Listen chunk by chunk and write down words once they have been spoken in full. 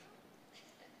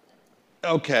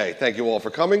Okay, thank you all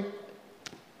for coming.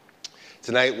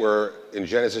 Tonight we're in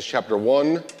Genesis chapter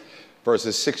 1,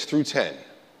 verses 6 through 10,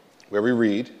 where we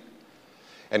read,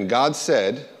 "And God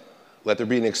said, let there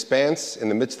be an expanse in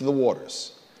the midst of the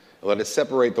waters, and let it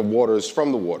separate the waters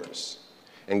from the waters.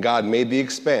 And God made the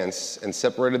expanse and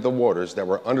separated the waters that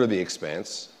were under the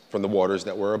expanse from the waters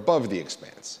that were above the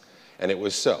expanse. And it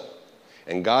was so.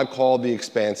 And God called the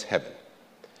expanse heaven.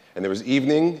 And there was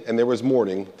evening and there was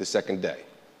morning the second day.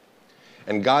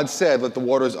 And God said, let the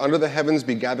waters under the heavens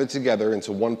be gathered together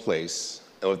into one place,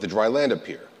 and let the dry land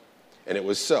appear. And it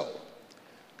was so.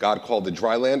 God called the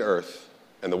dry land earth,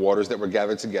 and the waters that were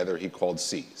gathered together he called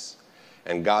seas.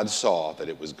 And God saw that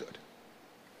it was good."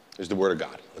 Here's the word of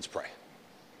God. Let's pray.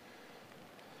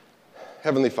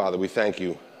 Heavenly Father, we thank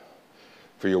you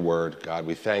for your word, God.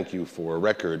 We thank you for a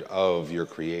record of your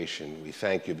creation. We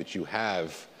thank you that you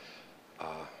have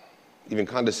even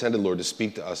condescended, Lord, to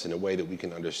speak to us in a way that we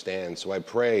can understand. So I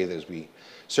pray that as we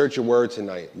search your word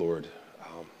tonight, Lord,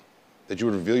 that you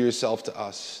would reveal yourself to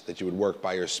us, that you would work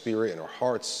by your Spirit in our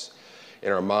hearts,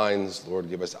 in our minds. Lord,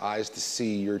 give us eyes to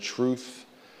see your truth,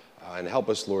 and help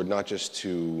us, Lord, not just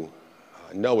to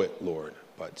know it, Lord,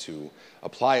 but to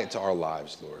apply it to our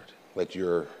lives, Lord. Let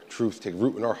your truth take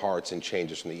root in our hearts and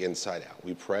change us from the inside out.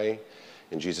 We pray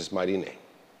in Jesus' mighty name.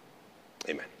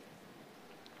 Amen.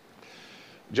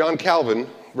 John Calvin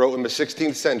wrote in the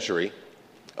 16th century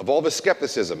of all the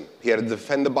skepticism he had to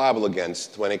defend the Bible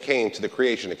against when it came to the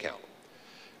creation account,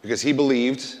 because he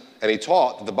believed and he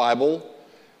taught that the Bible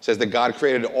says that God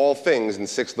created all things in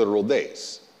 6 literal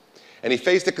days. And he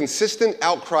faced a consistent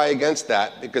outcry against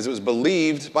that because it was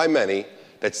believed by many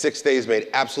that 6 days made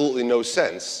absolutely no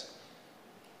sense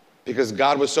because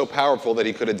God was so powerful that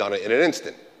he could have done it in an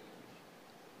instant.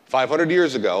 500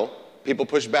 years ago, people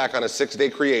pushed back on a 6-day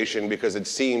creation because it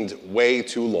seemed way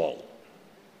too long.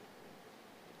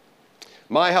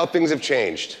 My, how things have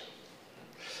changed.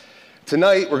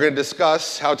 Tonight, we're going to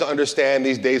discuss how to understand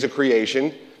these days of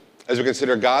creation as we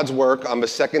consider God's work on the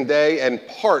second day and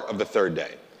part of the third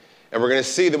day. And we're going to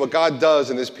see that what God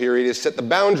does in this period is set the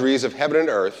boundaries of heaven and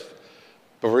earth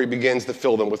before he begins to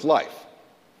fill them with life.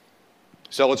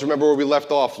 So let's remember where we left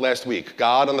off last week.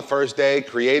 God, on the first day,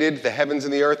 created the heavens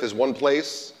and the earth as one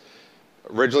place.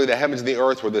 Originally, the heavens and the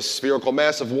earth were this spherical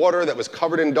mass of water that was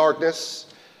covered in darkness.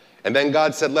 And then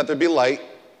God said, let there be light,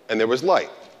 and there was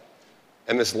light.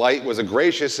 And this light was a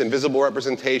gracious and visible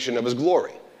representation of his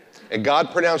glory. And God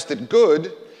pronounced it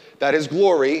good that his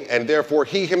glory, and therefore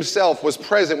he himself, was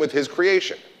present with his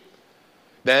creation.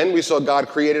 Then we saw God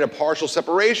created a partial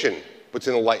separation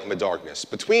between the light and the darkness,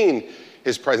 between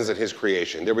his presence and his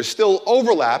creation. There was still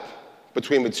overlap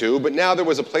between the two, but now there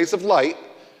was a place of light,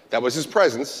 that was his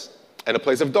presence, and a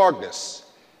place of darkness,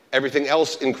 everything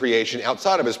else in creation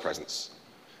outside of his presence.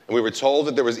 And we were told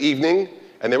that there was evening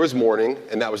and there was morning,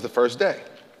 and that was the first day.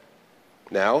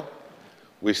 Now,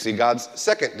 we see God's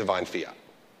second divine fiat.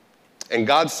 And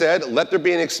God said, let there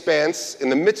be an expanse in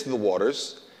the midst of the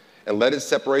waters, and let it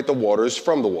separate the waters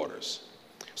from the waters.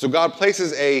 So God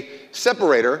places a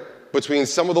separator between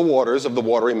some of the waters of the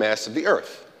watery mass of the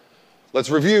earth. Let's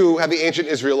review how the ancient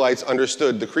Israelites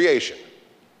understood the creation.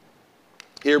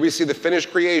 Here we see the finished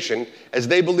creation as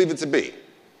they believed it to be.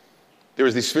 There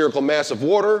is the spherical mass of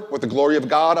water with the glory of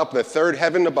God up in the third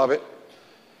heaven above it.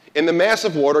 In the mass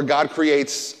of water, God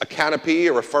creates a canopy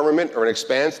or a firmament or an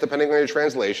expanse, depending on your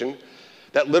translation,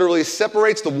 that literally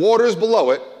separates the waters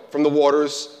below it from the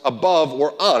waters above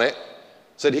or on it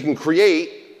so that he can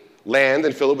create land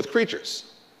and fill it with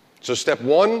creatures. So step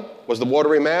 1 was the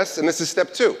watery mass, and this is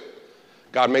step 2.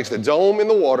 God makes the dome in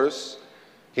the waters.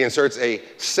 He inserts a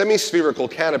semi-spherical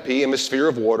canopy in the sphere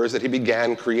of waters that he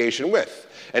began creation with.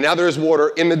 And now there is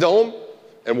water in the dome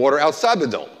and water outside the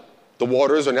dome. The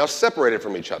waters are now separated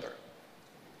from each other.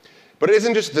 But it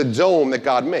isn't just the dome that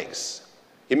God makes.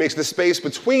 He makes the space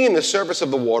between the surface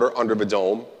of the water under the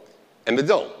dome and the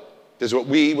dome. This is what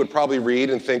we would probably read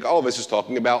and think, oh, this is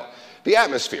talking about the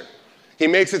atmosphere. He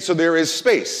makes it so there is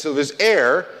space, so there's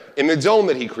air in the dome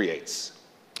that he creates.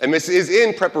 And this is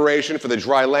in preparation for the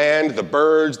dry land, the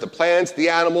birds, the plants, the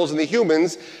animals, and the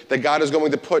humans that God is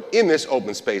going to put in this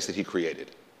open space that he created.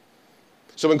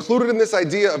 So included in this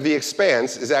idea of the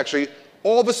expanse is actually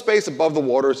all the space above the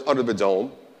waters under the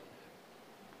dome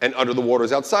and under the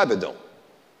waters outside the dome.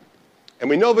 And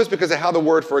we know this because of how the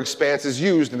word for expanse is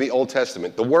used in the Old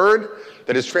Testament. The word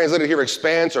that is translated here,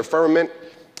 expanse or firmament,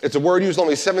 it's a word used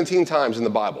only 17 times in the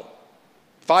Bible.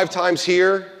 5 times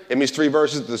here in these 3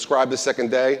 verses to describe the second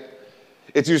day.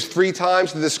 It's used 3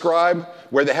 times to describe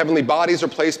where the heavenly bodies are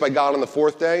placed by God on the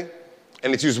 4th day.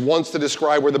 And it's used once to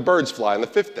describe where the birds fly on the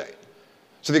 5th day.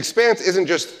 So the expanse isn't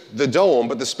just the dome,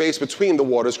 but the space between the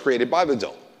waters created by the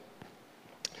dome.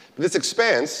 But this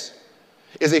expanse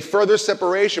is a further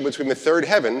separation between the third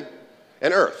heaven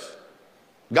and earth.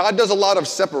 God does a lot of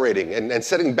separating and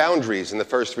setting boundaries in the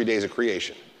first 3 days of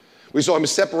creation. We saw him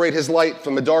separate his light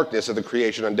from the darkness of the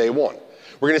creation on day 1.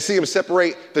 We're going to see him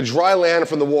separate the dry land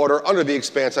from the water under the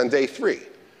expanse on day 3.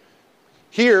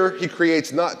 Here, he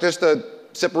creates not just a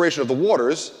separation of the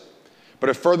waters, but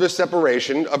a further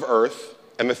separation of earth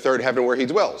and the third heaven where he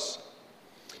dwells.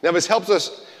 Now, this helps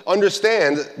us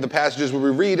understand the passages where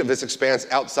we read of this expanse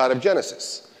outside of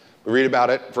Genesis. We read about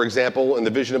it, for example, in the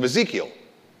vision of Ezekiel.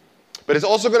 But it's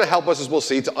also going to help us, as we'll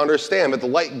see, to understand that the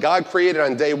light God created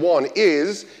on day 1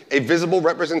 is a visible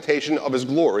representation of his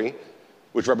glory,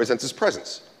 which represents his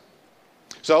presence.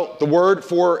 So the word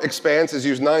for expanse is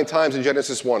used 9 times in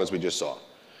Genesis 1, as we just saw.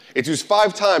 It's used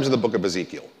 5 times in the book of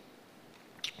Ezekiel.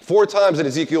 4 times in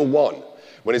Ezekiel 1,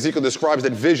 when Ezekiel describes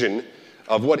that vision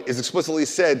of what is explicitly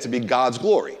said to be God's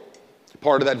glory.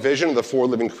 Part of that vision of the 4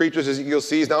 living creatures Ezekiel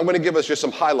sees. Now I'm going to give us just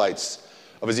some highlights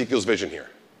of Ezekiel's vision here.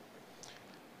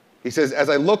 He says, as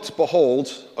I looked,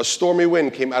 behold, a stormy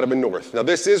wind came out of the north. Now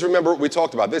this is, remember what we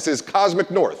talked about, this is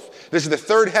cosmic north. This is the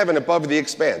third heaven above the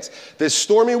expanse. This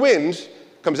stormy wind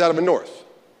comes out of the north.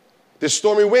 This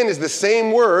stormy wind is the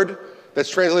same word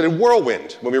that's translated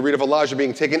whirlwind when we read of Elijah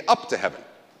being taken up to heaven.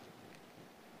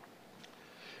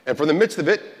 And from the midst of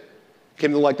it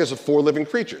came the likeness of 4 living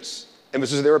creatures. And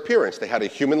this is their appearance. They had a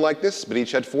human likeness, but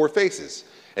each had 4 faces,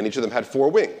 and each of them had 4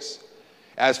 wings.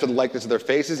 As for the likeness of their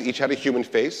faces, each had a human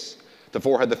face. The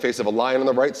 4 had the face of a lion on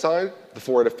the right side, the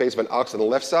 4 had a face of an ox on the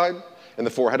left side, and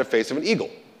the 4 had a face of an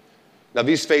eagle. Now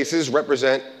these faces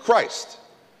represent Christ.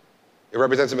 It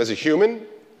represents him as a human, it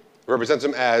represents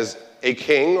him as a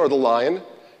king or the lion,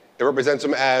 it represents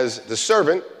him as the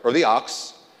servant or the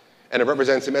ox, and it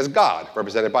represents him as God,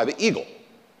 represented by the eagle.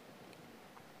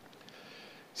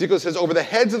 Ezekiel says, over the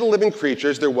heads of the living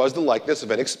creatures there was the likeness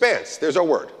of an expanse. There's our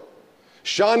word.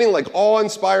 Shining like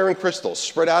awe-inspiring crystals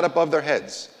spread out above their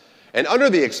heads. And under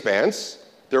the expanse,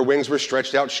 their wings were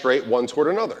stretched out straight one toward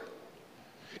another.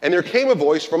 And there came a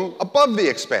voice from above the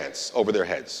expanse over their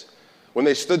heads. When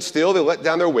they stood still, they let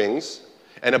down their wings.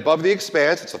 And above the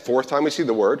expanse, it's the 4th time we see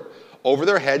the word, over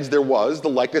their heads there was the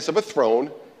likeness of a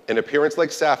throne, an appearance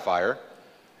like sapphire,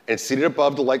 and seated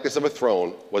above the likeness of a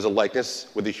throne was a likeness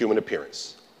with a human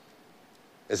appearance.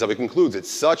 And so he concludes it,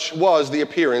 such was the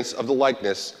appearance of the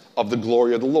likeness of the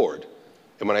glory of the Lord.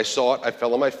 And when I saw it, I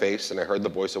fell on my face, and I heard the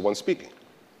voice of one speaking.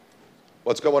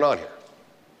 What's going on here?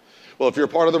 Well, if you're a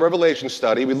part of the Revelation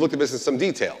study, we looked at this in some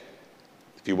detail.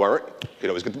 If you weren't, you could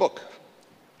always get the book.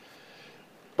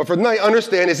 But for tonight,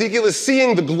 understand, Ezekiel is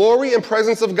seeing the glory and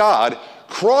presence of God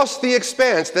cross the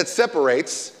expanse that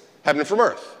separates heaven from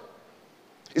earth.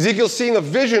 Ezekiel's seeing a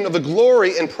vision of the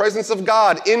glory and presence of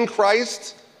God in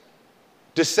Christ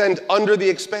descend under the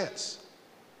expanse.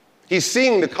 He's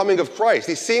seeing the coming of Christ.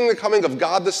 He's seeing the coming of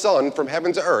God the Son from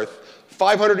heaven to earth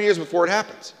 500 years before it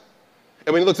happens.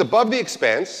 And when he looks above the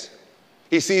expanse,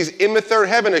 he sees in the third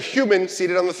heaven a human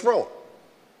seated on the throne.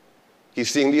 He's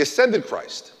seeing the ascended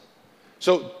Christ.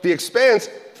 So the expanse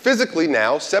physically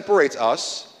now separates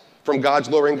us from God's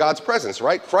glory and God's presence,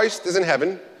 right? Christ is in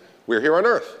heaven. We're here on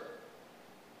earth.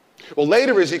 Well,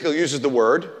 later Ezekiel uses the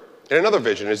word in another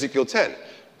vision, Ezekiel 10,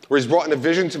 where he's brought in a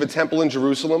vision to the temple in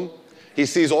Jerusalem. He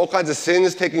sees all kinds of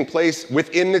sins taking place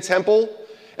within the temple,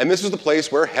 and this is the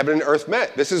place where heaven and earth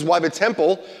met. This is why the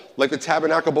temple, like the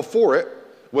tabernacle before it,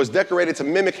 was decorated to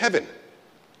mimic heaven.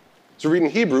 So reading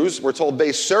Hebrews, we're told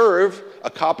they serve a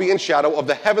copy and shadow of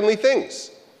the heavenly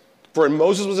things. For when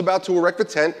Moses was about to erect the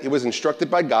tent, he was instructed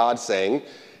by God, saying,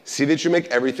 see that you make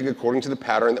everything according to the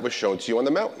pattern that was shown to you on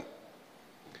the mountain.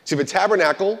 See, the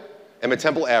tabernacle and the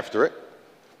temple after it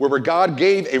were where God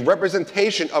gave a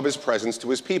representation of his presence to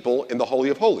his people in the Holy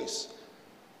of Holies.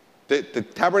 The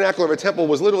tabernacle or the temple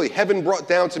was literally heaven brought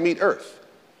down to meet earth.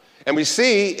 And we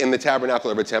see in the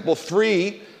tabernacle or the temple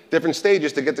 3 different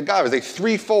stages to get to God. There's a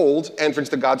threefold entrance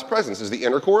to God's presence. There's the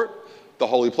inner court, the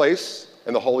holy place,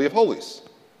 and the Holy of Holies.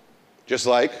 Just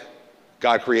like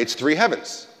God creates 3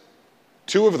 heavens.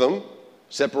 2 of them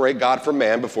separate God from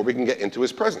man before we can get into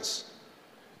his presence.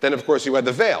 Then, of course, you had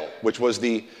the veil, which was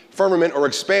the firmament or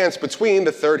expanse between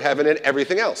the third heaven and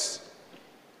everything else.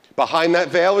 Behind that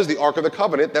veil is the Ark of the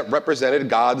Covenant that represented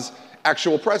God's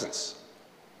actual presence.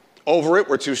 Over it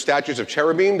were 2 statues of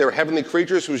cherubim. They were heavenly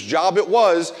creatures whose job it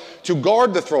was to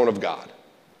guard the throne of God.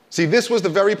 See, this was the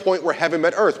very point where heaven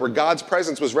met earth, where God's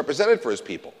presence was represented for his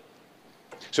people.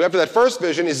 So after that first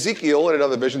vision, Ezekiel, in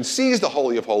another vision, sees the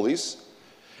Holy of Holies.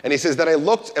 And he says, then I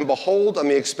looked, and behold, on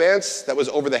the expanse that was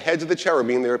over the heads of the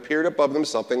cherubim, there appeared above them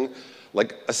something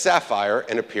like a sapphire,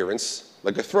 in appearance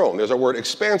like a throne. There's our word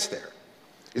expanse there.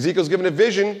 Ezekiel's given a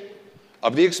vision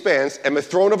of the expanse and the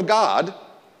throne of God,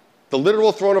 the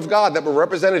literal throne of God that were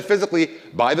represented physically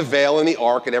by the veil and the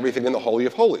ark and everything in the Holy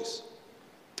of Holies.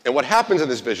 And what happens in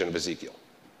this vision of Ezekiel?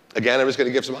 Again, I'm just going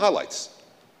to give some highlights.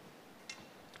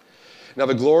 Now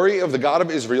the glory of the God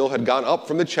of Israel had gone up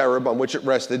from the cherub on which it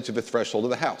rested to the threshold of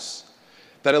the house.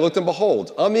 Then I looked, and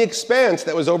behold, on the expanse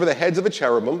that was over the heads of the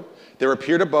cherubim, there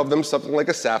appeared above them something like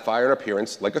a sapphire, in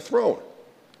appearance like a throne.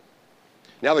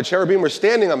 Now the cherubim were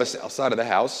standing on the south side of the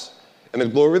house, and the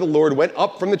glory of the Lord went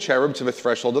up from the cherub to the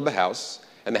threshold of the house,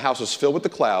 and the house was filled with the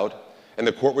cloud, and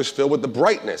the court was filled with the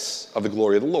brightness of the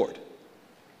glory of the Lord.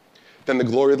 Then the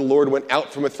glory of the Lord went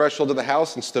out from the threshold of the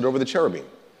house and stood over the cherubim.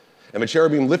 And the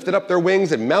cherubim lifted up their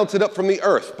wings and mounted up from the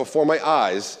earth before my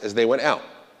eyes as they went out.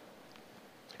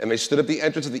 And they stood at the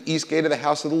entrance of the east gate of the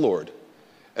house of the Lord,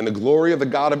 and the glory of the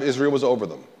God of Israel was over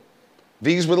them.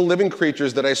 These were the living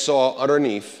creatures that I saw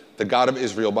underneath the God of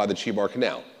Israel by the Chebar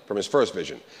Canal, from his first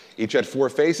vision. Each had 4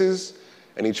 faces,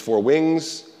 and each 4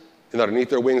 wings, and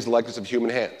underneath their wings the likeness of human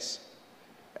hands.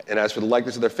 And as for the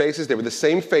likeness of their faces, they were the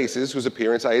same faces whose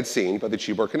appearance I had seen by the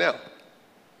Chebar Canal.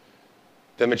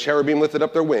 Then the cherubim lifted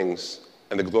up their wings,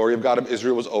 and the glory of God of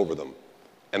Israel was over them.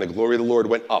 And the glory of the Lord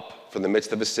went up from the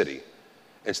midst of the city,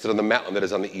 and stood on the mountain that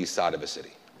is on the east side of the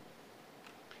city.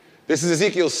 This is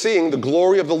Ezekiel seeing the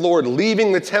glory of the Lord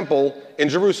leaving the temple in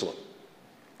Jerusalem.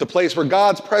 The place where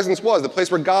God's presence was, the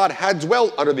place where God had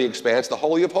dwelt under the expanse, the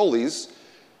Holy of Holies,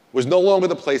 was no longer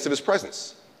the place of his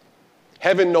presence.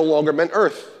 Heaven no longer met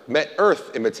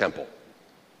earth in the temple.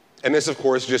 And this, of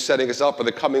course, is just setting us up for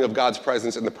the coming of God's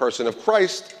presence in the person of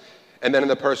Christ, and then in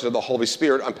the person of the Holy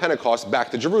Spirit on Pentecost back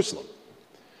to Jerusalem.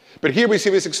 But here we see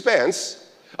this expanse,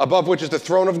 above which is the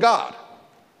throne of God.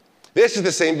 This is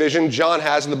the same vision John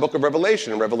has in the book of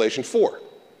Revelation, in Revelation 4.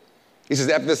 He says,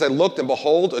 after this I looked, and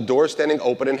behold, a door standing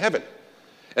open in heaven.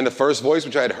 And the first voice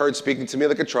which I had heard speaking to me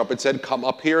like a trumpet said, come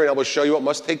up here, and I will show you what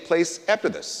must take place after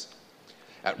this.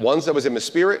 At once I was in the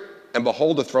Spirit, and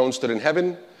behold, a throne stood in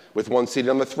heaven, with one seated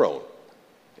on the throne.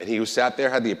 And he who sat there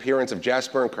had the appearance of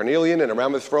jasper and carnelian, and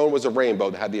around the throne was a rainbow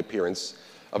that had the appearance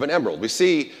of an emerald. We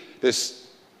see this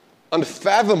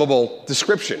unfathomable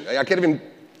description. I can't even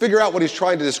figure out what he's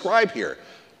trying to describe here.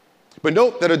 But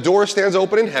note that a door stands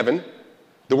open in heaven.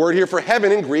 The word here for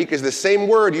heaven in Greek is the same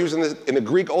word used in the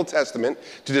Greek Old Testament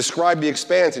to describe the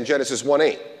expanse in Genesis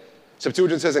 1:8.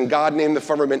 Septuagint says, and God named the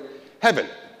firmament heaven.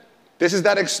 This is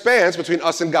that expanse between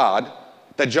us and God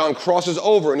that John crosses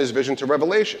over in his vision to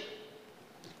Revelation.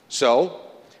 So,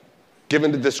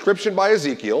 given the description by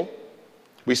Ezekiel,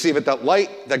 we see that that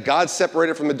light that God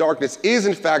separated from the darkness is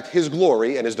in fact his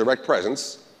glory and his direct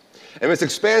presence. And this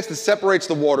expanse that separates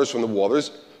the waters from the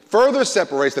waters further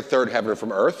separates the third heaven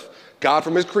from earth, God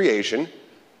from his creation,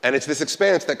 and it's this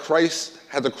expanse that Christ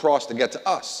had to cross to get to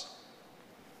us.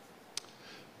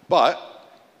 But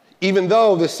even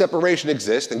though this separation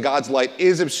exists and God's light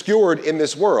is obscured in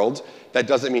this world, that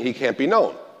doesn't mean he can't be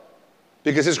known.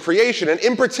 Because his creation, and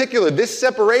in particular this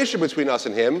separation between us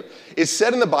and him, is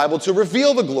said in the Bible to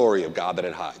reveal the glory of God that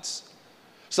it hides.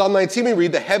 Psalm 19 we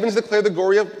read, the heavens declare the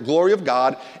glory of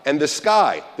God, and the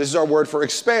sky, this is our word for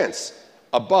expanse,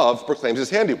 above proclaims his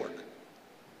handiwork.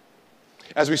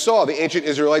 As we saw, the ancient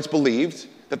Israelites believed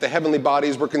that the heavenly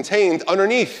bodies were contained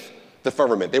underneath the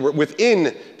firmament. They were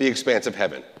within the expanse of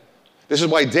heaven. This is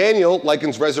why Daniel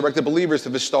likens resurrected believers to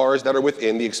the stars that are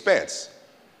within the expanse.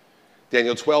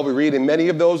 Daniel 12, we read, and many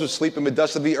of those who sleep in the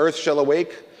dust of the earth shall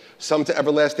awake, some to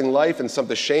everlasting life, and some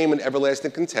to shame and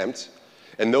everlasting contempt.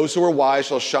 And those who are wise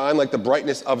shall shine like the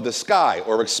brightness of the sky,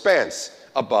 or expanse,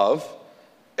 above,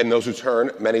 and those who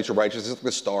turn many to righteousness like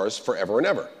the stars forever and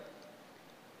ever.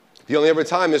 The only other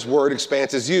time this word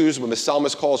expanse is used when the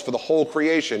psalmist calls for the whole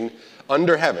creation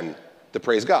under heaven to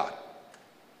praise God.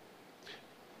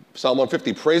 Psalm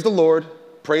 150, praise the Lord,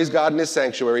 praise God in his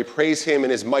sanctuary, praise him in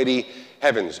his mighty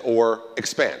heavens, or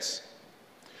expanse.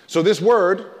 So this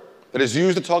word that is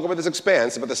used to talk about this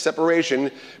expanse, about the separation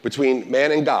between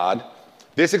man and God,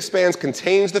 this expanse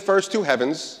contains the first 2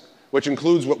 heavens, which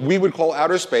includes what we would call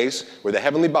outer space, where the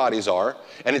heavenly bodies are,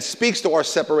 and it speaks to our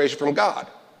separation from God.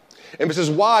 And this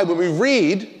is why when we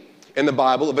read in the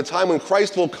Bible of a time when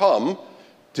Christ will come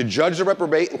to judge the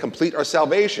reprobate and complete our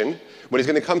salvation, when he's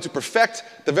going to come to perfect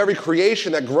the very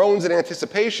creation that groans in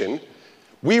anticipation,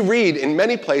 we read in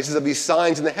many places of these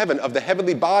signs in the heaven of the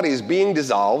heavenly bodies being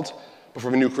dissolved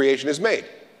before a new creation is made.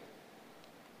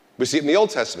 We see it in the Old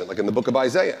Testament, like in the book of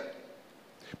Isaiah.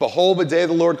 Behold, the day of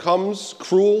the Lord comes,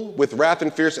 cruel, with wrath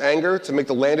and fierce anger, to make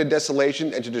the land a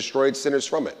desolation and to destroy its sinners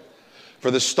from it.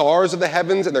 For the stars of the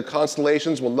heavens and their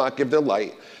constellations will not give their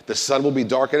light. The sun will be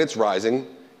dark at its rising,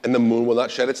 and the moon will not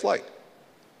shed its light.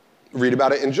 Read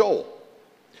about it in Joel.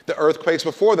 The earth quakes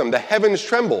before them. The heavens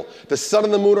tremble. The sun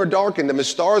and the moon are darkened, and the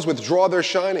stars withdraw their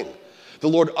shining. The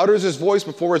Lord utters his voice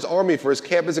before his army, for his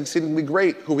camp is exceedingly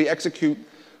great.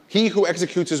 He who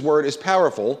executes his word is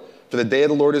powerful, for the day of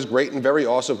the Lord is great and very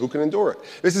awesome. Who can endure it?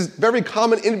 This is very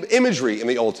common imagery in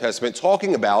the Old Testament,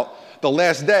 talking about the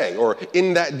last day, or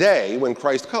in that day when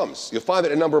Christ comes. You'll find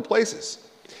it in a number of places.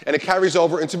 And it carries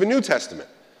over into the New Testament.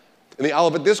 In the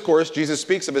Olivet Discourse, Jesus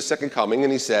speaks of his second coming,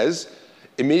 and he says,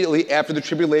 immediately after the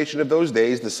tribulation of those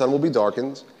days, the sun will be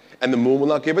darkened, and the moon will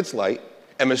not give its light,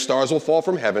 and the stars will fall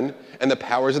from heaven, and the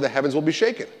powers of the heavens will be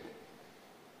shaken.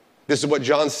 This is what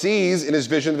John sees in his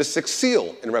vision of the sixth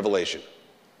seal in Revelation.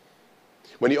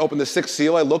 When he opened the sixth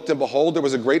seal, I looked, and behold, there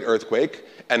was a great earthquake,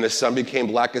 and the sun became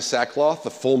black as sackcloth, the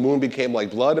full moon became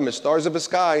like blood, and the stars of the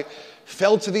sky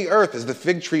fell to the earth as the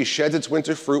fig tree sheds its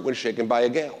winter fruit when shaken by a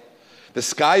gale. The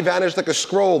sky vanished like a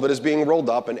scroll that is being rolled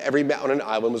up, and every mountain and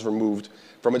island was removed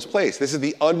from its place. This is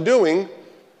the undoing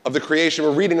of the creation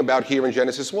we're reading about here in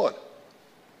Genesis 1.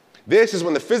 This is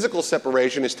when the physical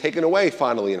separation is taken away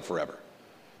finally and forever.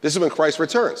 This is when Christ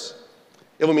returns.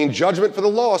 It will mean judgment for the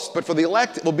lost, but for the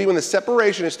elect, it will be when the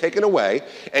separation is taken away,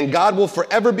 and God will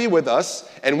forever be with us,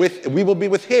 and we will be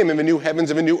with him in the new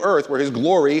heavens and the new earth, where his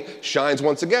glory shines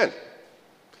once again.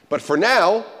 But for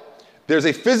now, there's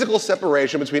a physical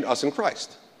separation between us and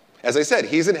Christ. As I said,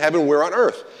 he's in heaven, we're on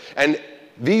earth. And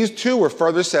these two were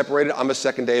further separated on the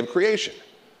second day of creation,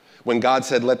 when God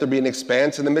said, let there be an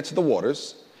expanse in the midst of the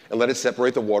waters, and let it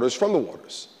separate the waters from the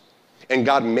waters. And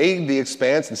God made the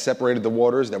expanse and separated the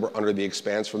waters that were under the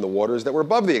expanse from the waters that were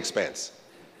above the expanse.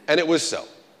 And it was so.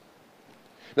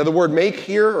 Now the word make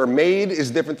here, or made,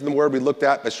 is different than the word we looked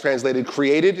at that's translated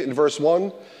created in verse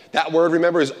 1. That word,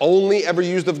 remember, is only ever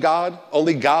used of God.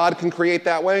 Only God can create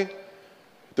that way.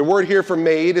 The word here for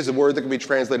made is a word that can be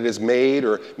translated as made,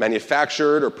 or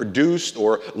manufactured, or produced,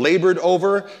 or labored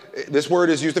over. This word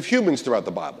is used of humans throughout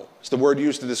the Bible. It's the word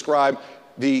used to describe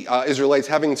the Israelites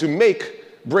having to make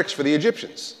bricks for the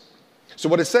Egyptians. So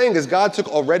what it's saying is God took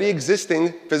already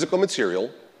existing physical material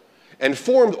and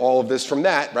formed all of this from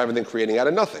that rather than creating out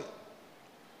of nothing.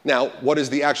 Now, what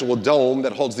is the actual dome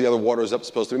that holds the other waters up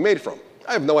supposed to be made from?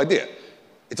 I have no idea.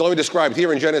 It's only described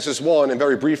here in Genesis 1 and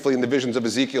very briefly in the visions of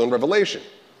Ezekiel and Revelation.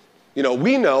 You know,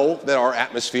 we know that our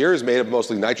atmosphere is made of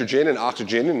mostly nitrogen and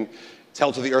oxygen and it's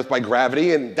held to the earth by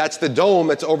gravity, and that's the dome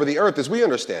that's over the earth as we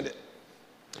understand it.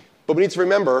 But we need to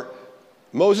remember,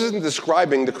 Moses isn't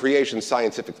describing the creation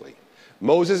scientifically.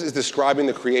 Moses is describing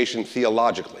the creation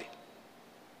theologically.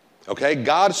 Okay?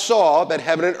 God saw that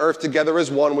heaven and earth together as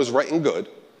one was right and good,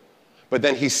 but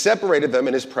then he separated them,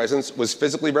 and his presence was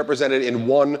physically represented in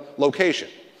one location.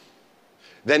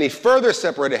 Then he further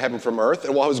separated heaven from earth,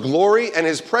 and while his glory and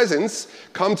his presence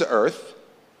come to earth,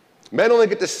 men only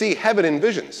get to see heaven in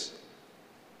visions.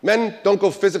 Men don't go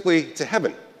physically to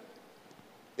heaven.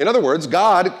 In other words,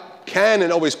 God can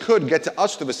and always could get to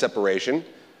us through the separation,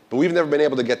 but we've never been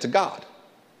able to get to God.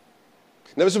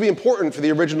 Now, this will be important for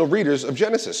the original readers of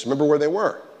Genesis. Remember where they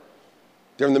were.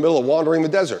 They're in the middle of wandering the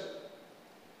desert.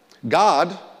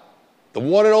 God, the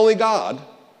one and only God,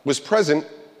 was present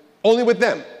only with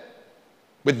them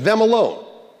alone.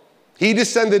 He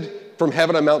descended from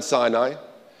heaven on Mount Sinai.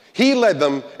 He led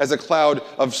them as a cloud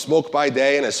of smoke by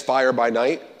day and as fire by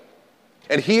night.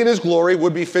 And he in his glory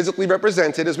would be physically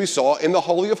represented, as we saw, in the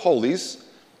Holy of Holies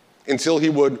until he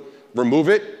would remove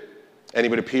it, and he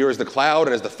would appear as the cloud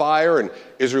and as the fire, and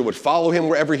Israel would follow him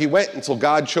wherever he went until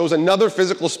God chose another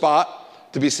physical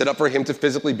spot to be set up for him to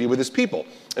physically be with his people.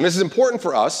 And this is important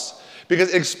for us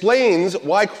because it explains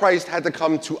why Christ had to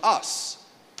come to us,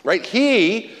 right?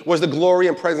 He was the glory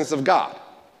and presence of God,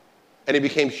 and he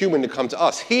became human to come to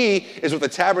us. He is what the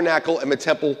tabernacle and the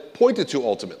temple pointed to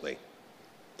ultimately.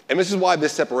 And this is why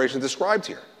this separation is described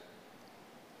here.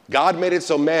 God made it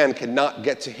so man cannot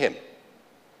get to him.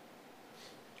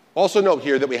 Also note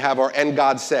here that we have our "and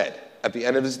God said." At the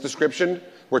end of this description,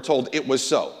 we're told it was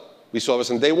so. We saw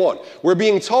this in day 1. We're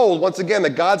being told, once again,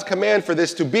 that God's command for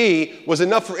this to be was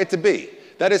enough for it to be.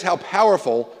 That is how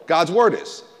powerful God's word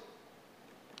is.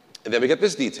 And then we get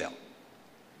this detail.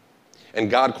 And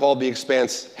God called the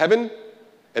expanse heaven,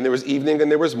 and there was evening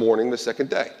and there was morning the second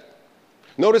day.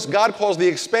 Notice God calls the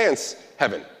expanse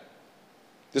heaven.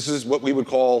 This is what we would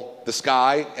call the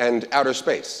sky and outer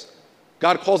space.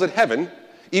 God calls it heaven,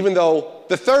 even though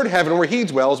the third heaven where he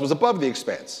dwells was above the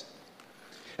expanse.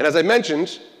 And as I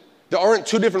mentioned, there aren't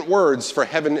two different words for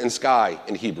heaven and sky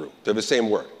in Hebrew. They're the same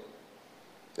word.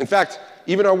 In fact,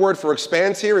 even our word for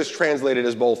expanse here is translated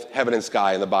as both heaven and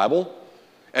sky in the Bible.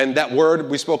 And that word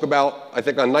we spoke about, I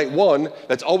think, on night one,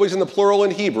 that's always in the plural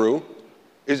in Hebrew,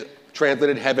 is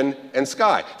translated heaven and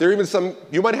sky. There are even some,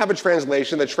 you might have a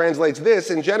translation that translates this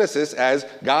in Genesis as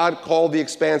God called the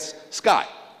expanse sky.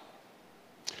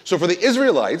 So for the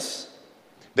Israelites,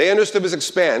 they understood this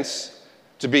expanse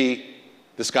to be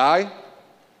the sky,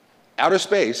 outer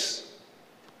space,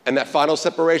 and that final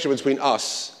separation between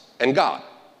us and God.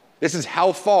 This is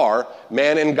how far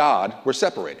man and God were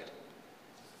separated.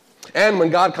 And when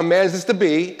God commands this to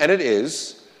be, and it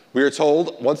is, we are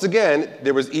told, once again,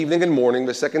 there was evening and morning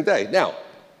the second day. Now,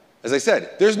 as I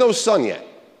said, there's no sun yet.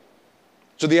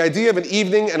 So the idea of an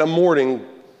evening and a morning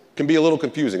can be a little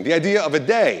confusing. The idea of a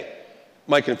day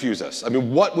might confuse us. I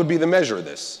mean, what would be the measure of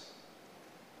this?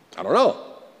 I don't know.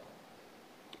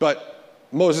 But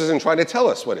Moses isn't trying to tell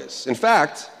us what is. In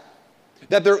fact,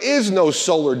 that there is no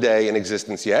solar day in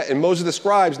existence yet, and Moses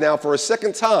describes now for a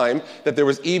second time that there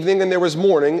was evening and there was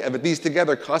morning, and that these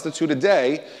together constitute a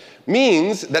day,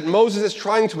 means that Moses is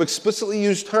trying to explicitly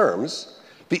use terms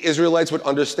the Israelites would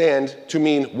understand to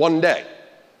mean one day,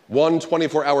 one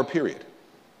 24-hour period.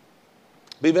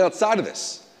 But even outside of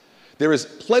this, there is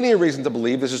plenty of reason to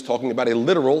believe this is talking about a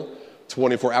literal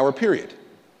 24-hour period.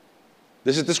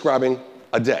 This is describing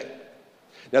a day.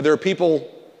 Now, there are people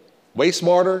way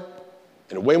smarter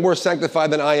and way more sanctified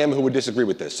than I am who would disagree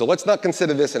with this. So let's not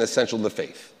consider this an essential to the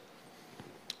faith.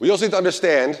 We also need to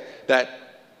understand that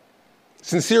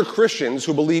sincere Christians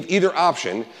who believe either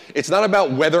option, it's not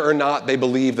about whether or not they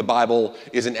believe the Bible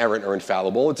is inerrant or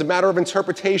infallible. It's a matter of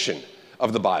interpretation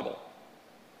of the Bible.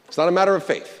 It's not a matter of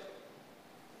faith.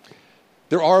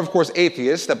 There are, of course,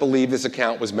 atheists that believe this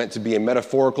account was meant to be a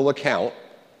metaphorical account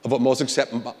of what most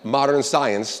accept modern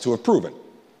science to have proven.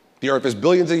 The earth is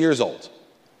billions of years old.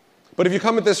 But if you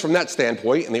come at this from that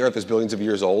standpoint, and the earth is billions of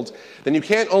years old, then you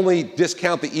can't only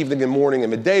discount the evening and morning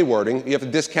and midday wording, you have to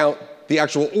discount the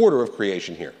actual order of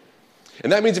creation here.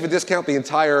 And that means if you discount the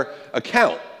entire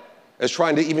account as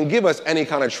trying to even give us any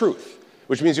kind of truth,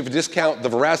 which means you have to discount the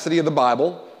veracity of the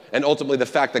Bible and ultimately the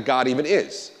fact that God even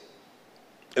is.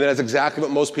 And that's exactly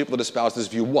what most people that espouse this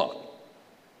view want,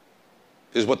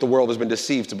 is what the world has been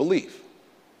deceived to believe.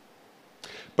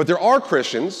 But there are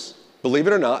Christians, believe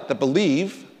it or not, that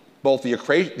believe both the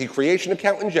creation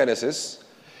account in Genesis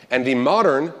and the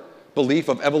modern belief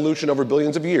of evolution over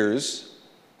billions of years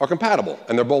are compatible,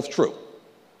 and they're both true.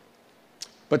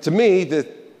 But to me,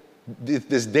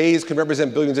 this days can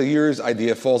represent billions of years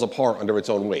idea falls apart under its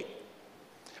own weight.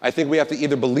 I think we have to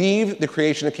either believe the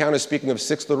creation account is speaking of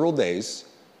 6 literal days,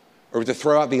 or we have to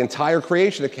throw out the entire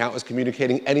creation account as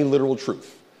communicating any literal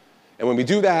truth. And when we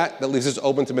do that, that leaves us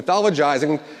open to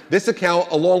mythologizing this account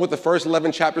along with the first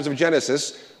 11 chapters of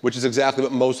Genesis, which is exactly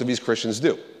what most of these Christians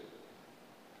do.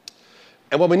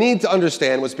 And what we need to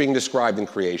understand what's being described in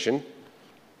creation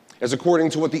is according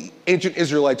to what the ancient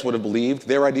Israelites would have believed,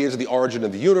 their ideas of the origin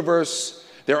of the universe,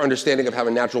 their understanding of how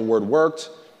a natural world worked.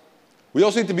 We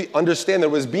also need to understand that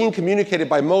what was being communicated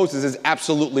by Moses is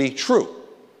absolutely true.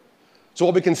 So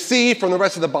what we can see from the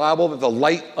rest of the Bible, that the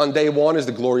light on day one is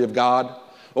the glory of God.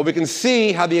 Well, we can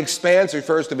see how the expanse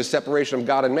refers to the separation of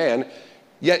God and man,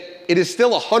 yet it is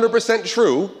still 100%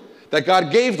 true that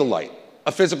God gave the light,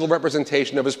 a physical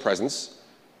representation of his presence,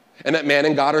 and that man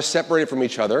and God are separated from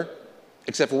each other,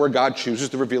 except for where God chooses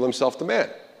to reveal himself to man.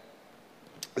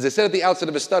 As I said at the outset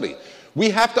of his study,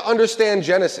 we have to understand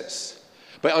Genesis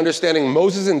by understanding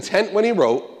Moses' intent when he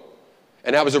wrote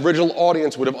and how his original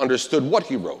audience would have understood what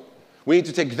he wrote. We need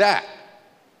to take that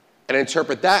and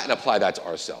interpret that and apply that to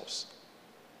ourselves.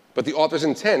 But the author's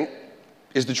intent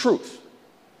is the truth.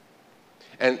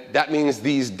 And that means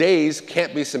these days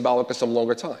can't be symbolic of some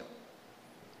longer time.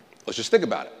 Let's just think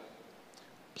about it.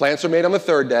 Plants are made on the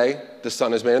 3rd day, the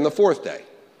sun is made on the 4th day.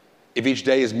 If each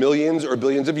day is millions or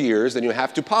billions of years, then you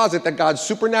have to posit that God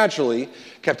supernaturally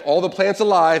kept all the plants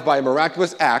alive by a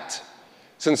miraculous act,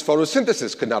 since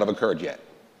photosynthesis could not have occurred yet.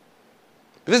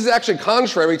 But this is actually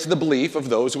contrary to the belief of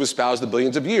those who espouse the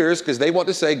billions of years, because they want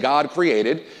to say God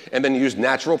created and then used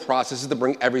natural processes to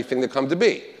bring everything to come to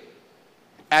be.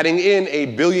 Adding in a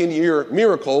billion-year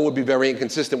miracle would be very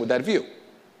inconsistent with that view.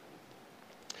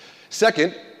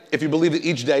 Second, if you believe that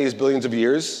each day is billions of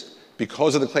years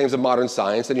because of the claims of modern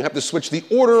science, then you have to switch the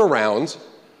order around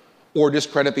or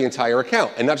discredit the entire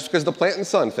account. And not just because of the plant and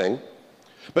sun thing,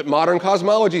 but modern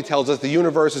cosmology tells us the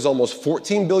universe is almost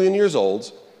 14 billion years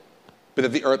old, but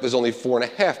that the earth is only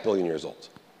 4.5 billion years old.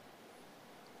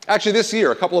 Actually, this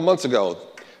year, a couple of months ago,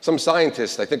 some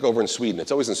scientists, I think over in Sweden,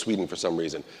 it's always in Sweden for some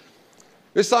reason,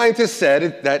 this scientist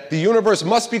said that the universe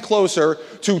must be closer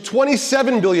to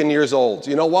 27 billion years old.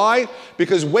 You know why?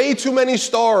 Because way too many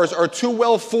stars are too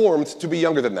well formed to be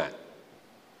younger than that.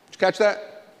 Did you catch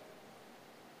that?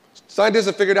 Scientists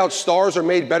have figured out stars are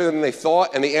made better than they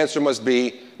thought, and the answer must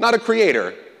be not a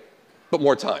creator, but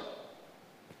more time.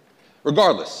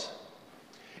 Regardless,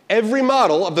 every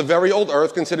model of the very old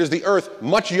earth considers the earth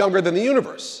much younger than the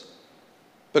universe.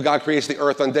 But God creates the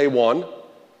earth on day 1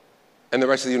 and the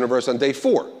rest of the universe on day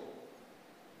 4.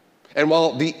 And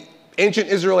while the ancient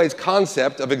Israelites'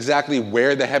 concept of exactly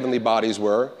where the heavenly bodies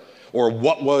were or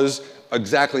what was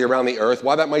exactly around the earth,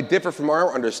 while that might differ from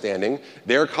our understanding,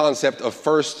 their concept of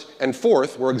first and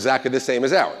fourth were exactly the same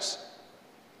as ours.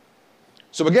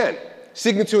 So again,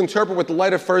 seeking to interpret what the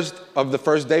light of the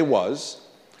first day was,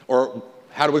 or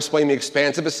how to explain the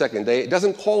expanse of a second day, it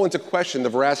doesn't call into question the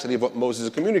veracity of what Moses is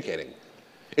communicating.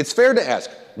 It's fair to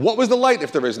ask, what was the light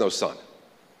if there is no sun?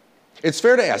 It's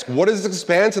fair to ask, what is the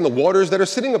expanse and the waters that are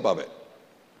sitting above it?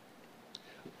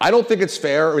 I don't think it's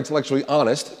fair or intellectually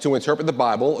honest to interpret the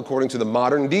Bible according to the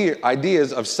modern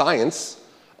ideas of science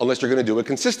unless you're going to do it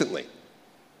consistently.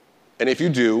 And if you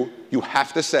do, you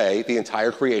have to say the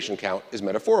entire creation count is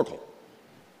metaphorical.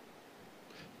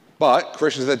 But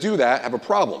Christians that do that have a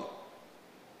problem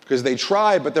because they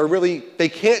try, but they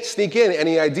can't sneak in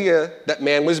any idea that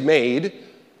man was made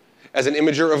as an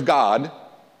imager of God,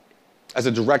 as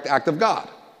a direct act of God.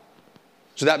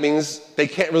 So that means they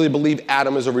can't really believe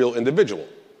Adam is a real individual.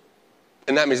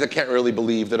 And that means they can't really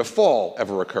believe that a fall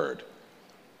ever occurred.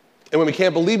 And when we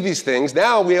can't believe these things,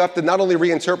 now we have to not only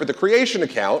reinterpret the creation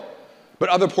account, but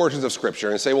other portions of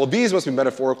Scripture and say, well, these must be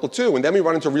metaphorical too. And then we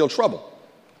run into real trouble.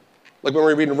 Like when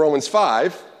we read in Romans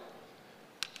 5,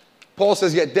 Paul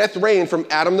says, yet death reigned from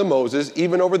Adam to Moses,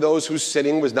 even over those whose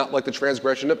sinning was not like the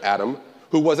transgression of Adam,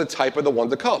 who was a type of the one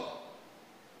to come.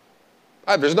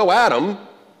 There's no Adam.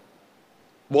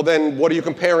 Well, then what are you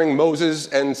comparing Moses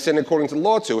and sin according to the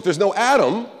law to? If there's no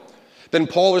Adam, then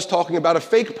Paul is talking about a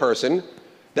fake person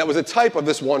that was a type of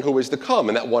this one who is to come,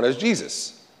 and that one is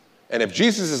Jesus. And if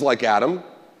Jesus is like Adam,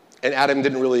 and Adam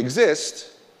didn't really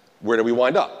exist, where do we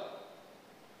wind up?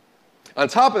 On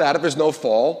top of that, if there's no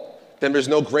fall, then there's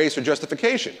no grace or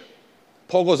justification.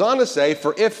 Paul goes on to say,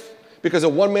 for if, because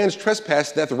of one man's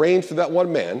trespass, death reigned through that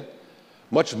one man,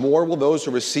 much more will those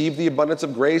who receive the abundance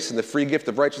of grace and the free gift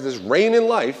of righteousness reign in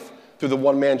life through the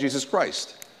one man, Jesus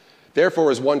Christ.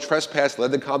 Therefore, as one trespass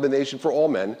led to condemnation for all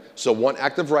men, so one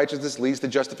act of righteousness leads to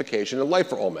justification and life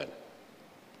for all men.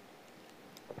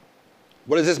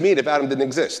 What does this mean if Adam didn't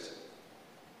exist?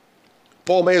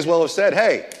 Paul may as well have said,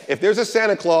 hey, if there's a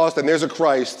Santa Claus, then there's a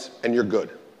Christ, and you're good.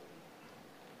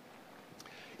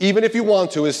 Even if you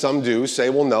want to, as some do, say,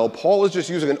 well, no, Paul is just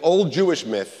using an old Jewish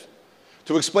myth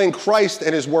to explain Christ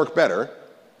and his work better.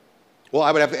 Well,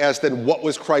 I would have to ask then, what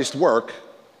was Christ's work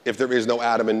if there is no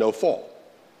Adam and no fall?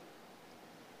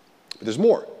 But there's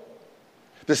more.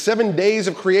 The 7 days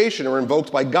of creation are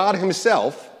invoked by God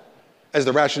himself as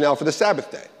the rationale for the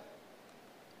Sabbath day.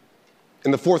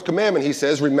 In the fourth commandment, he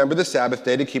says, remember the Sabbath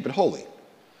day to keep it holy.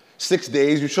 6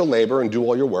 days you shall labor and do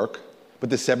all your work,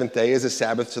 but the seventh day is a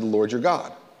Sabbath to the Lord your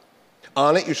God.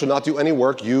 On it you shall not do any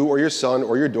work, you or your son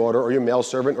or your daughter or your male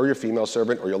servant or your female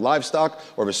servant or your livestock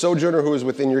or a sojourner who is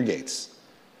within your gates.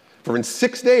 For in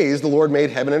 6 days the Lord made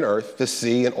heaven and earth, the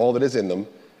sea and all that is in them,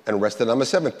 and rested on the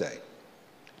seventh day.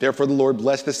 Therefore the Lord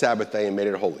blessed the Sabbath day and made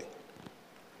it holy.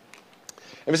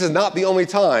 And this is not the only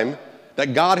time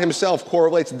that God himself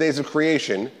correlates the days of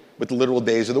creation with the literal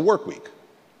days of the work week.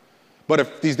 But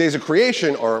if these days of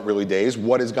creation aren't really days,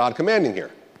 what is God commanding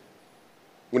here?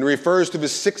 When he refers to the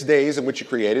 6 days in which he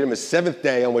created and the seventh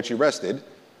day on which he rested,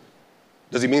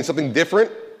 does he mean something different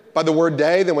by the word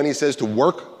day than when he says to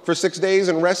work for 6 days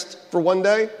and rest for 1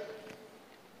 day?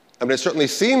 I mean, it certainly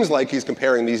seems like he's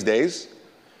comparing these days.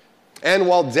 And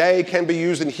while day can be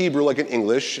used in Hebrew like in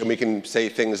English, and we can say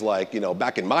things like,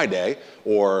 back in my day,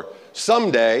 or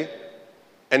someday,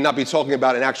 and not be talking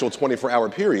about an actual 24-hour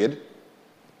period,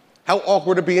 how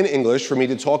awkward would it be in English for me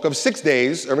to talk of 6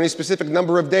 days or any specific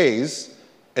number of days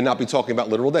and not be talking about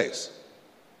literal days?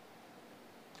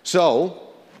 So,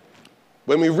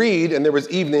 when we read, and there was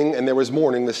evening and there was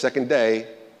morning the second day,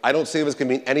 I don't see this can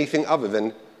mean anything other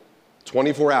than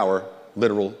 24-hour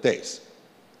literal days.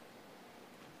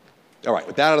 All right,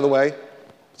 with that out of the way,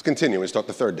 let's continue and start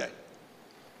the third day.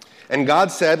 And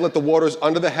God said, let the waters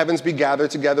under the heavens be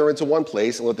gathered together into one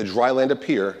place, and let the dry land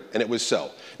appear, and it was so.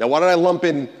 Now, why did I lump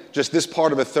in just this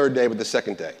part of the third day with the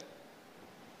second day?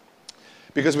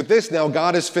 Because with this now,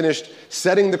 God has finished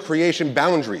setting the creation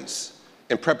boundaries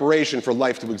in preparation for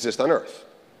life to exist on earth.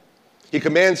 He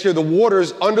commands here the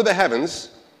waters under the heavens,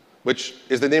 which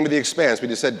is the name of the expanse. We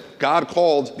just said God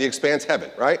called the expanse heaven,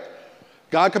 right?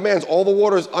 God commands all the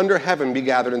waters under heaven be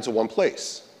gathered into one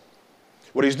place.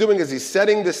 What he's doing is he's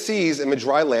setting the seas and the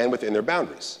dry land within their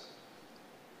boundaries.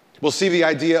 We'll see the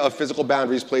idea of physical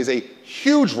boundaries plays a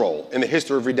huge role in the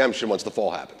history of redemption once the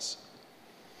fall happens.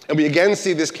 And we again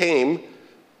see this came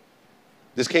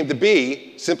to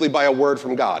be simply by a word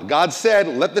from God. God said,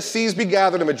 "Let the seas be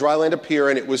gathered and the dry land appear,"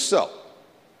 and it was so.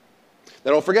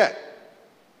 Now don't forget,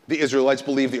 the Israelites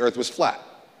believed the earth was flat.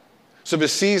 So the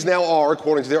seas now are,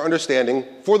 according to their understanding,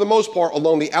 for the most part,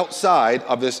 along the outside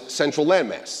of this central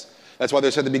landmass. That's why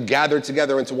they're said to be gathered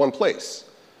together into one place.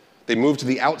 They move to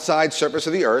the outside surface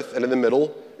of the earth, and in the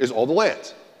middle is all the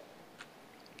land.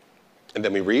 And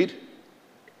then we read,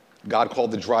 God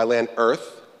called the dry land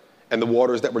earth, and the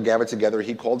waters that were gathered together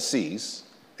he called seas,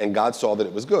 and God saw that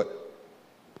it was good.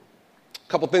 A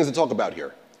couple things to talk about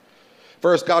here.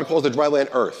 First, God calls the dry land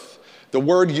earth. The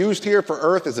word used here for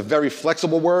earth is a very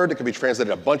flexible word. It can be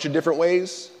translated a bunch of different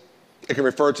ways. It can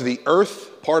refer to the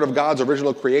earth, part of God's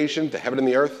original creation, the heaven and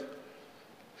the earth.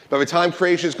 By the time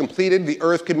creation is completed, the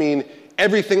earth could mean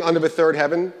everything under the third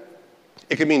heaven.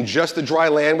 It could mean just the dry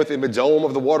land within the dome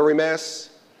of the watery mass.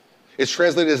 It's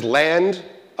translated as land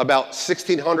about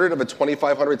 1,600 of the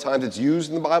 2,500 times it's used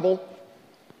in the Bible.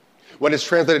 When it's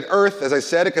translated earth, as I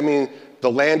said, it can mean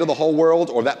the land of the whole world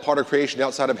or that part of creation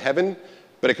outside of heaven,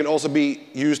 but it can also be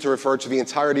used to refer to the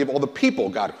entirety of all the people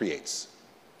God creates.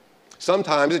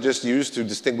 Sometimes it's just used to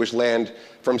distinguish land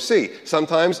from sea.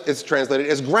 Sometimes it's translated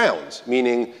as ground,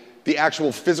 meaning the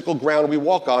actual physical ground we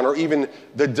walk on, or even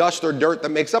the dust or dirt that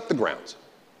makes up the ground.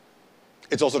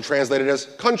 It's also translated as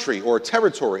country or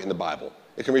territory in the Bible.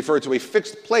 It can refer to a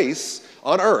fixed place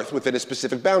on earth within a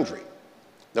specific boundary.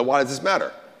 Now, why does this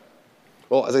matter?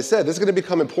 Well, as I said, this is going to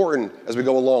become important as we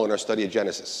go along in our study of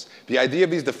Genesis. The idea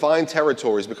of these defined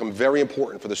territories become very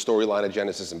important for the storyline of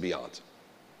Genesis and beyond.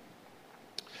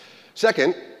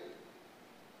 Second,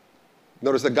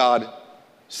 notice that God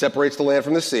separates the land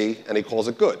from the sea, and he calls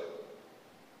it good.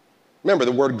 Remember,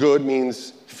 the word good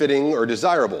means fitting or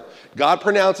desirable. God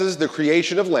pronounces the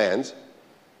creation of land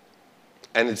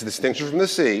and its distinction from the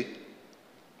sea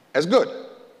as good.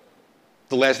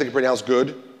 The last thing he pronounced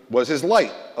good was his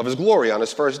light of his glory on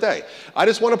his first day. I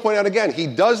just want to point out again, he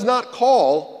does not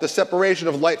call the separation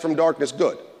of light from darkness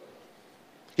good.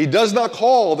 He does not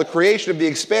call the creation of the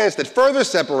expanse that further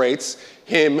separates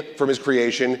him from his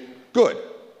creation good.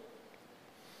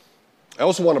 I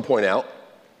also want to point out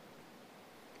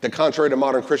that contrary to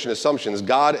modern Christian assumptions,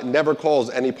 God never calls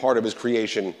any part of his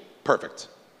creation perfect.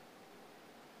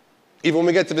 Even when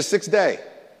we get to the sixth day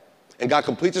and God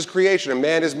completes his creation and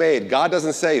man is made, God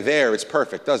doesn't say, there, it's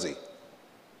perfect, does he?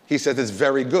 He says it's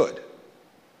very good.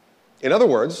 In other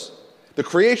words, the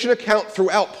creation account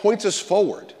throughout points us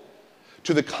forward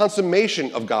to the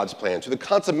consummation of God's plan, to the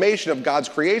consummation of God's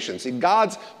creation. See,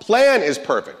 God's plan is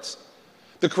perfect.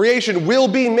 The creation will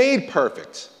be made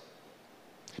perfect.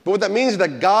 But what that means is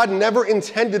that God never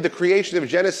intended the creation of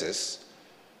Genesis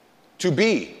to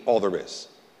be all there is.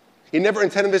 He never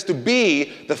intended this to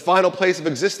be the final place of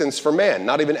existence for man,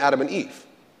 not even Adam and Eve.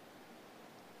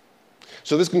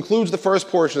 So this concludes the first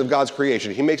portion of God's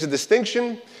creation. He makes a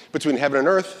distinction between heaven and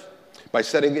earth by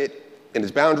setting it in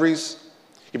its boundaries.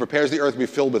 He prepares the earth to be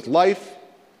filled with life.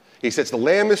 He sets the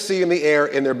land, the sea, and the air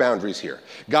in their boundaries here.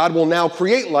 God will now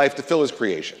create life to fill his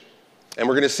creation. And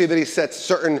we're going to see that he sets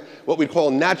certain, what we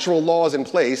call natural laws in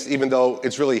place, even though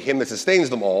it's really him that sustains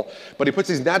them all. But he puts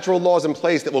these natural laws in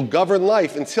place that will govern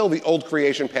life until the old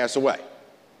creation pass away.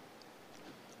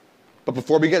 But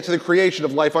before we get to the creation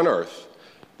of life on earth,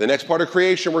 the next part of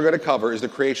creation we're going to cover is the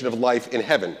creation of life in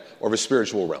heaven, or the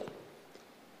spiritual realm.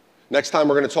 Next time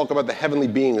we're going to talk about the heavenly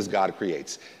beings God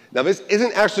creates. Now this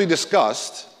isn't actually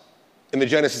discussed in the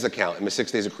Genesis account in the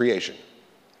 6 days of creation.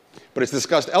 But it's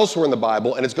discussed elsewhere in the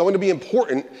Bible, and it's going to be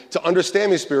important to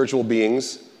understand these spiritual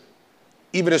beings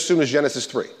even as soon as Genesis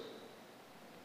 3.